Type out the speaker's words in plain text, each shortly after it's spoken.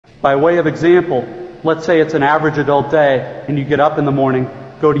By way of example, let's say it's an average adult day and you get up in the morning,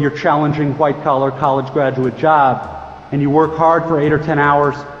 go to your challenging white-collar college graduate job, and you work hard for 8 or 10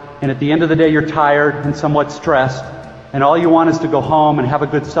 hours, and at the end of the day you're tired and somewhat stressed, and all you want is to go home and have a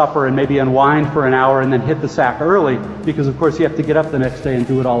good supper and maybe unwind for an hour and then hit the sack early, because of course you have to get up the next day and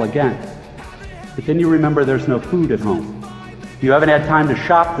do it all again. But then you remember there's no food at home. You haven't had time to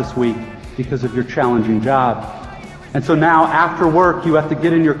shop this week because of your challenging job. And so now, after work, you have to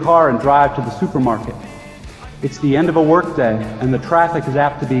get in your car and drive to the supermarket. It's the end of a work day, and the traffic is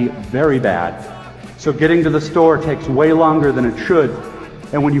apt to be very bad. So getting to the store takes way longer than it should.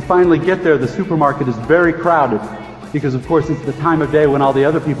 And when you finally get there, the supermarket is very crowded, because of course it's the time of day when all the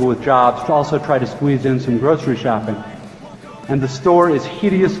other people with jobs also try to squeeze in some grocery shopping. And the store is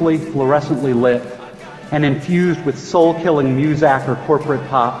hideously fluorescently lit and infused with soul-killing Muzak or corporate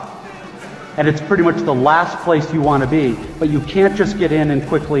pop. And it's pretty much the last place you want to be, but you can't just get in and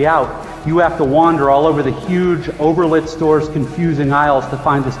quickly out. You have to wander all over the huge, overlit store's confusing aisles to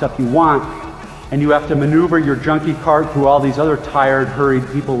find the stuff you want, and you have to maneuver your junky cart through all these other tired, hurried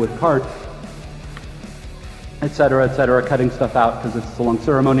people with carts, etc., cutting stuff out because it's a long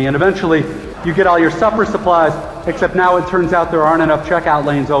ceremony, and eventually you get all your supper supplies, except now it turns out there aren't enough checkout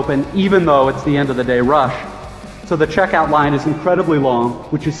lanes open, even though it's the end of the day rush. So the checkout line is incredibly long,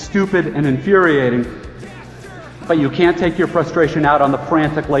 which is stupid and infuriating, but you can't take your frustration out on the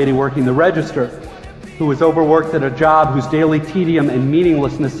frantic lady working the register, who is overworked at a job whose daily tedium and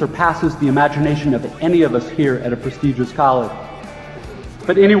meaninglessness surpasses the imagination of any of us here at a prestigious college.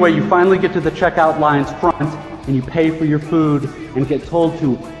 But anyway, you finally get to the checkout line's front, and you pay for your food and get told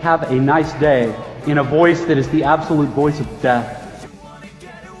to have a nice day in a voice that is the absolute voice of death.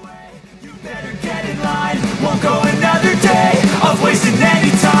 Won't go another day of wasting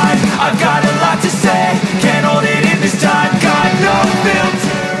any time. I've got a lot to say, can't hold it in this time. Got no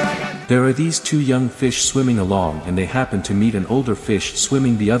filter. There are these two young fish swimming along, and they happen to meet an older fish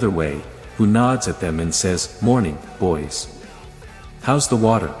swimming the other way, who nods at them and says, "Morning, boys. How's the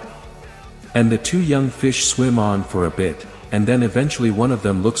water?" And the two young fish swim on for a bit, and then eventually one of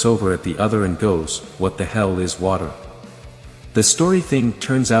them looks over at the other and goes, "What the hell is water?" The story thing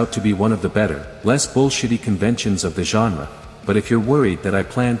turns out to be one of the better, less bullshitty conventions of the genre, but if you're worried that I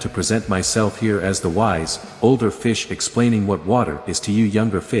plan to present myself here as the wise, older fish explaining what water is to you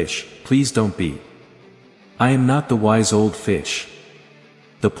younger fish, please don't be. I am not the wise old fish.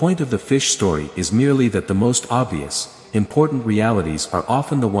 The point of the fish story is merely that the most obvious, important realities are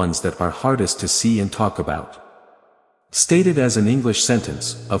often the ones that are hardest to see and talk about. Stated as an English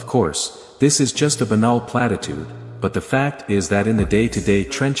sentence, of course, this is just a banal platitude, but the fact is that in the day-to-day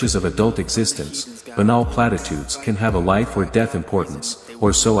trenches of adult existence, banal platitudes can have a life or death importance,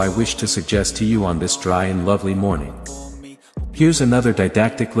 or so I wish to suggest to you on this dry and lovely morning. Here's another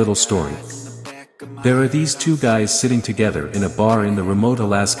didactic little story. There are these two guys sitting together in a bar in the remote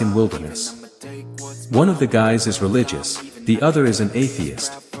Alaskan wilderness. One of the guys is religious, the other is an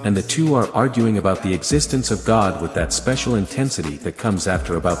atheist, and the two are arguing about the existence of God with that special intensity that comes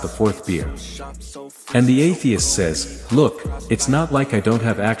after about the fourth beer. And the atheist says, "Look, it's not like I don't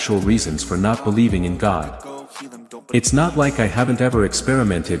have actual reasons for not believing in God. It's not like I haven't ever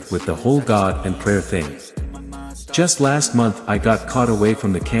experimented with the whole God and prayer thing. Just last month I got caught away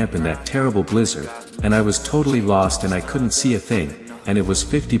from the camp in that terrible blizzard, and I was totally lost and I couldn't see a thing, and it was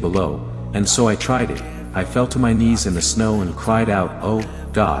 50 below, and so I tried it. I fell to my knees in the snow and cried out, 'Oh,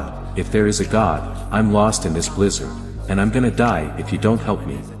 God, if there is a God, I'm lost in this blizzard, and I'm gonna die if you don't help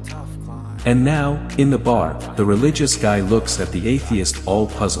me.'" And now, in the bar, the religious guy looks at the atheist all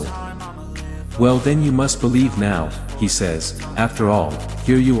puzzled. "Well then you must believe now," he says, "after all,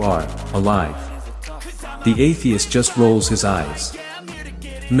 here you are, alive." The atheist just rolls his eyes.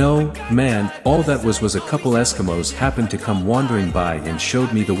 "No, man, all that was a couple Eskimos happened to come wandering by and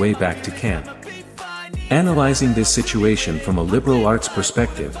showed me the way back to camp." Analyzing this situation from a liberal arts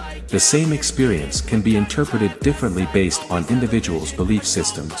perspective, the same experience can be interpreted differently based on individuals' belief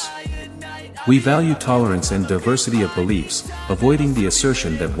systems. We value tolerance and diversity of beliefs, avoiding the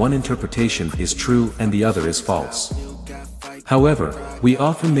assertion that one interpretation is true and the other is false. However, we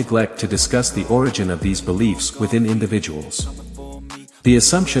often neglect to discuss the origin of these beliefs within individuals. The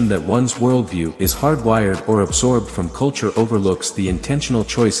assumption that one's worldview is hardwired or absorbed from culture overlooks the intentional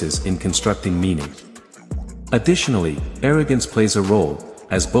choices in constructing meaning. Additionally, arrogance plays a role,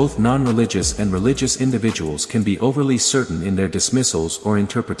 as both non-religious and religious individuals can be overly certain in their dismissals or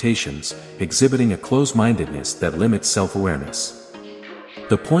interpretations, exhibiting a close-mindedness that limits self-awareness.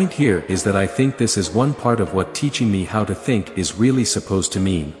 The point here is that I think this is one part of what teaching me how to think is really supposed to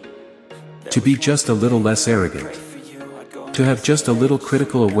mean. To be just a little less arrogant. To have just a little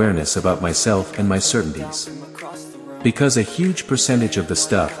critical awareness about myself and my certainties. Because a huge percentage of the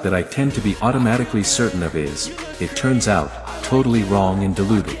stuff that I tend to be automatically certain of is, it turns out, totally wrong and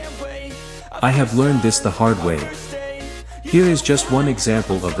deluded. I have learned this the hard way. Here is just one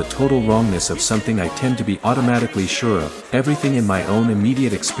example of the total wrongness of something I tend to be automatically sure of. Everything in my own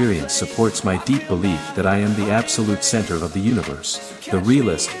immediate experience supports my deep belief that I am the absolute center of the universe, the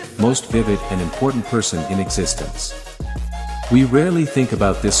realest, most vivid and important person in existence. We rarely think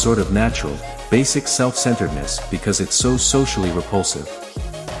about this sort of natural, basic self-centeredness because it's so socially repulsive.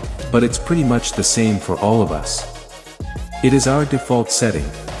 But it's pretty much the same for all of us. It is our default setting,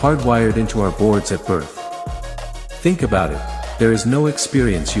 hardwired into our boards at birth. Think about it, there is no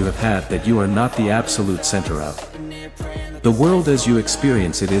experience you have had that you are not the absolute center of. The world as you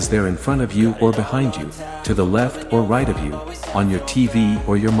experience it is there in front of you or behind you, to the left or right of you, on your TV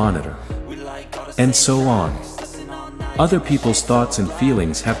or your monitor. And so on. Other people's thoughts and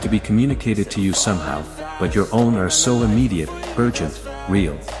feelings have to be communicated to you somehow, but your own are so immediate, urgent,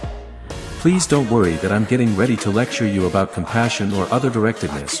 real. Please don't worry that I'm getting ready to lecture you about compassion or other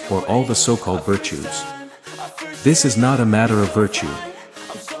directedness or all the so-called virtues. This is not a matter of virtue.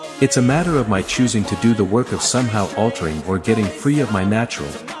 It's a matter of my choosing to do the work of somehow altering or getting free of my natural,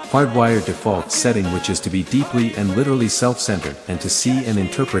 hardwired default setting, which is to be deeply and literally self-centered and to see and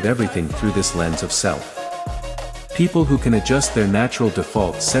interpret everything through this lens of self. People who can adjust their natural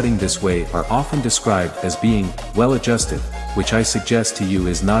default setting this way are often described as being well-adjusted, which I suggest to you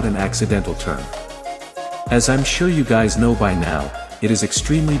is not an accidental term. As I'm sure you guys know by now, it is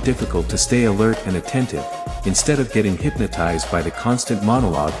extremely difficult to stay alert and attentive, instead of getting hypnotized by the constant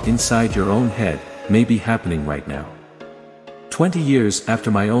monologue inside your own head, may be happening right now. 20 years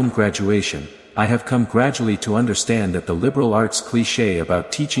after my own graduation, I have come gradually to understand that the liberal arts cliché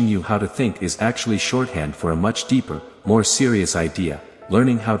about teaching you how to think is actually shorthand for a much deeper, more serious idea.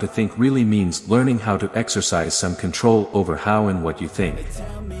 Learning how to think really means learning how to exercise some control over how and what you think.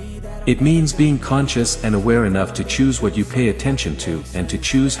 It means being conscious and aware enough to choose what you pay attention to and to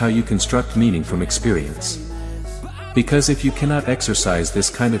choose how you construct meaning from experience. Because if you cannot exercise this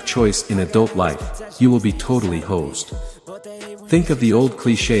kind of choice in adult life, you will be totally hosed. Think of the old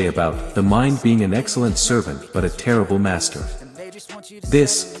cliché about the mind being an excellent servant but a terrible master.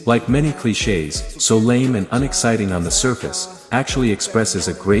 This, like many clichés, so lame and unexciting on the surface, actually expresses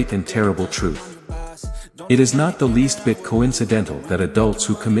a great and terrible truth. It is not the least bit coincidental that adults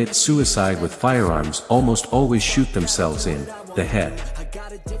who commit suicide with firearms almost always shoot themselves in the head.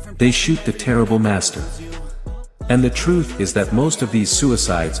 They shoot the terrible master. And the truth is that most of these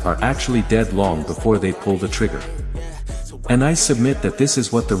suicides are actually dead long before they pull the trigger. And I submit that this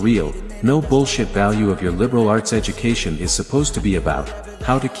is what the real, no bullshit value of your liberal arts education is supposed to be about,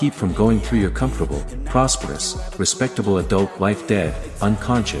 how to keep from going through your comfortable, prosperous, respectable adult life dead,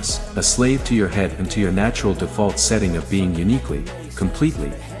 unconscious, a slave to your head and to your natural default setting of being uniquely,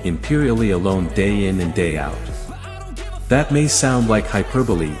 completely, imperially alone day in and day out. That may sound like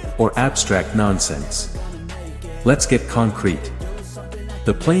hyperbole, or abstract nonsense. Let's get concrete.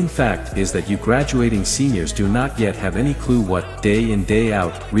 The plain fact is that you graduating seniors do not yet have any clue what day in day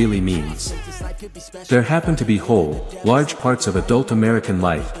out really means. There happen to be whole, large parts of adult American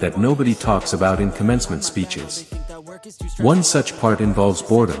life that nobody talks about in commencement speeches. One such part involves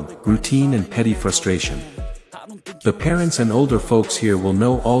boredom, routine and petty frustration. The parents and older folks here will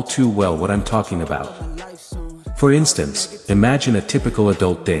know all too well what I'm talking about. For instance, imagine a typical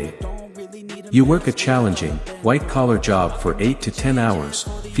adult day. You work a challenging, white-collar job for 8 to 10 hours,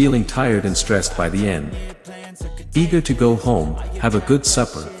 feeling tired and stressed by the end. Eager to go home, have a good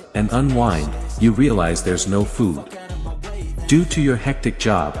supper, and unwind, you realize there's no food. Due to your hectic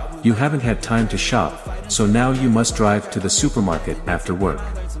job, you haven't had time to shop, so now you must drive to the supermarket after work.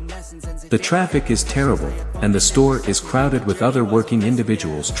 The traffic is terrible, and the store is crowded with other working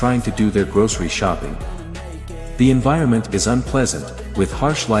individuals trying to do their grocery shopping. The environment is unpleasant, with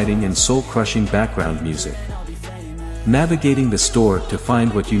harsh lighting and soul-crushing background music. Navigating the store to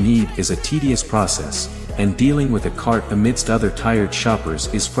find what you need is a tedious process, and dealing with a cart amidst other tired shoppers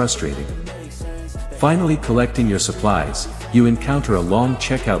is frustrating. Finally collecting your supplies, you encounter a long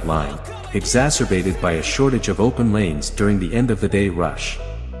checkout line, exacerbated by a shortage of open lanes during the end-of-the-day rush.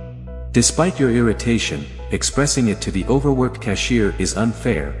 Despite your irritation, expressing it to the overworked cashier is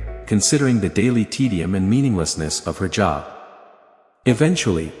unfair, considering the daily tedium and meaninglessness of her job.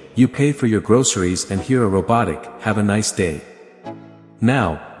 Eventually, you pay for your groceries and hear a robotic, "Have a nice day."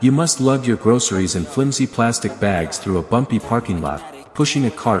 Now, you must lug your groceries in flimsy plastic bags through a bumpy parking lot, pushing a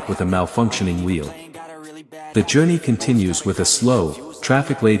cart with a malfunctioning wheel. The journey continues with a slow,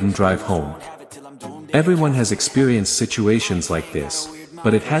 traffic-laden drive home. Everyone has experienced situations like this,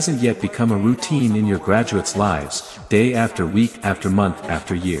 but it hasn't yet become a routine in your graduates' lives, day after week after month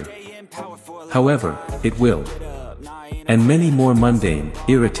after year. However, it will. And many more mundane,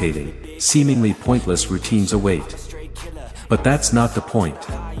 irritating, seemingly pointless routines await. But that's not the point.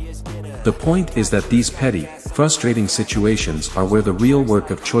 The point is that these petty, frustrating situations are where the real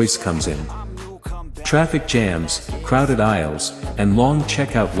work of choice comes in. Traffic jams, crowded aisles, and long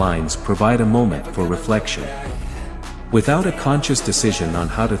checkout lines provide a moment for reflection. Without a conscious decision on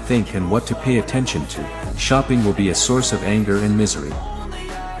how to think and what to pay attention to, shopping will be a source of anger and misery.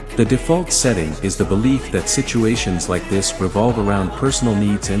 The default setting is the belief that situations like this revolve around personal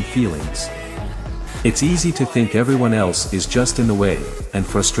needs and feelings. It's easy to think everyone else is just in the way, and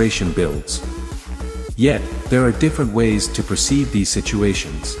frustration builds. Yet, there are different ways to perceive these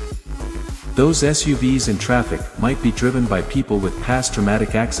situations. Those SUVs in traffic might be driven by people with past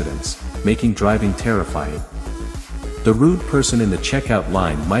traumatic accidents, making driving terrifying. The rude person in the checkout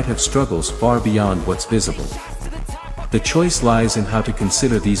line might have struggles far beyond what's visible. The choice lies in how to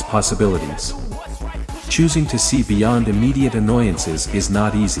consider these possibilities. Choosing to see beyond immediate annoyances is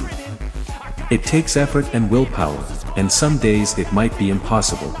not easy. It takes effort and willpower, and some days it might be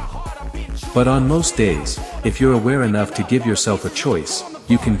impossible. But on most days, if you're aware enough to give yourself a choice,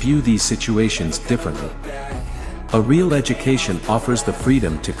 you can view these situations differently. A real education offers the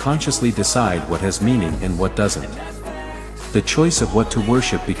freedom to consciously decide what has meaning and what doesn't. The choice of what to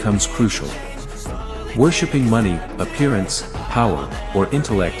worship becomes crucial. Worshipping money, appearance, power, or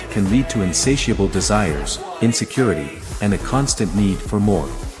intellect can lead to insatiable desires, insecurity, and a constant need for more.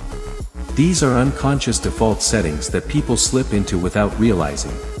 These are unconscious default settings that people slip into without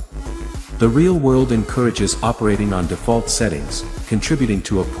realizing. The real world encourages operating on default settings, contributing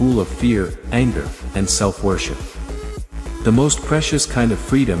to a pool of fear, anger, and self-worship. The most precious kind of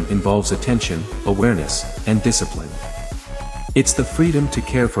freedom involves attention, awareness, and discipline. It's the freedom to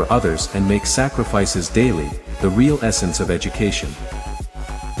care for others and make sacrifices daily, the real essence of education.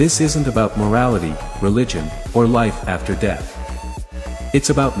 This isn't about morality, religion, or life after death.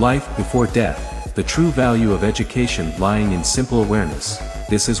 It's about life before death, the true value of education lying in simple awareness.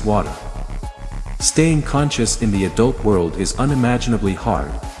 This is water. Staying conscious in the adult world is unimaginably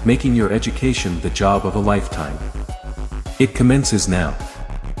hard, making your education the job of a lifetime. It commences now.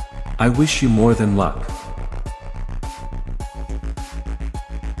 I wish you more than luck.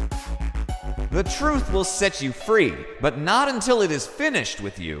 The truth will set you free, but not until it is finished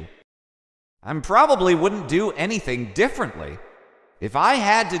with you. I probably wouldn't do anything differently. If I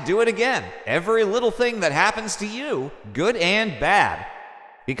had to do it again, every little thing that happens to you, good and bad,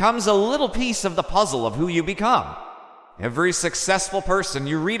 becomes a little piece of the puzzle of who you become. Every successful person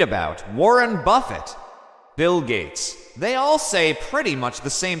you read about, Warren Buffett, Bill Gates, they all say pretty much the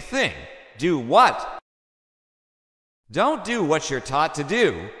same thing. Do what? Don't do what you're taught to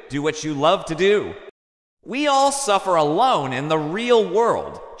do what you love to do. We all suffer alone in the real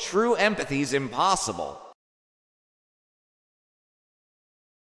world. True empathy's impossible.